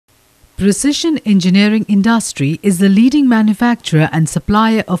Precision Engineering Industry is the leading manufacturer and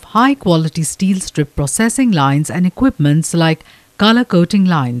supplier of high-quality steel strip processing lines and equipments like color coating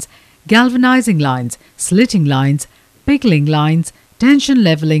lines, galvanizing lines, slitting lines, pickling lines, tension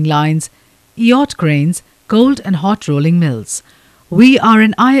leveling lines, yacht cranes, cold and hot rolling mills. We are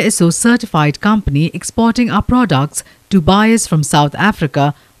an ISO certified company exporting our products to buyers from South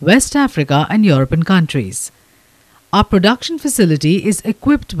Africa, West Africa and European countries. Our production facility is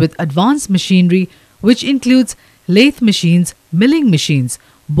equipped with advanced machinery which includes lathe machines, milling machines,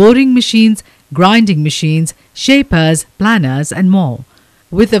 boring machines, grinding machines, shapers, planners and more.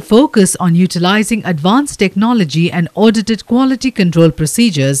 With a focus on utilizing advanced technology and audited quality control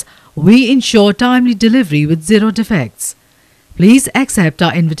procedures, we ensure timely delivery with zero defects. Please accept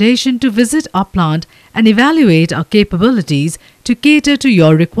our invitation to visit our plant and evaluate our capabilities to cater to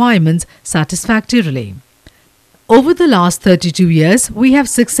your requirements satisfactorily. Over the last 32 years, we have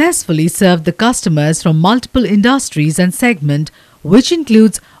successfully served the customers from multiple industries and segments, which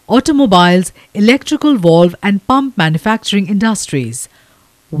includes automobiles, electrical valve and pump manufacturing industries.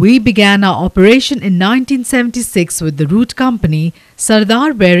 We began our operation in 1976 with the Root Company,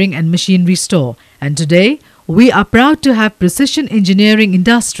 Sardar Bearing and Machinery Store, and today we are proud to have Precision Engineering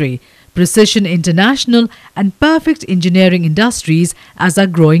Industry, Precision International and Perfect Engineering Industries as our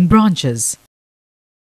growing branches.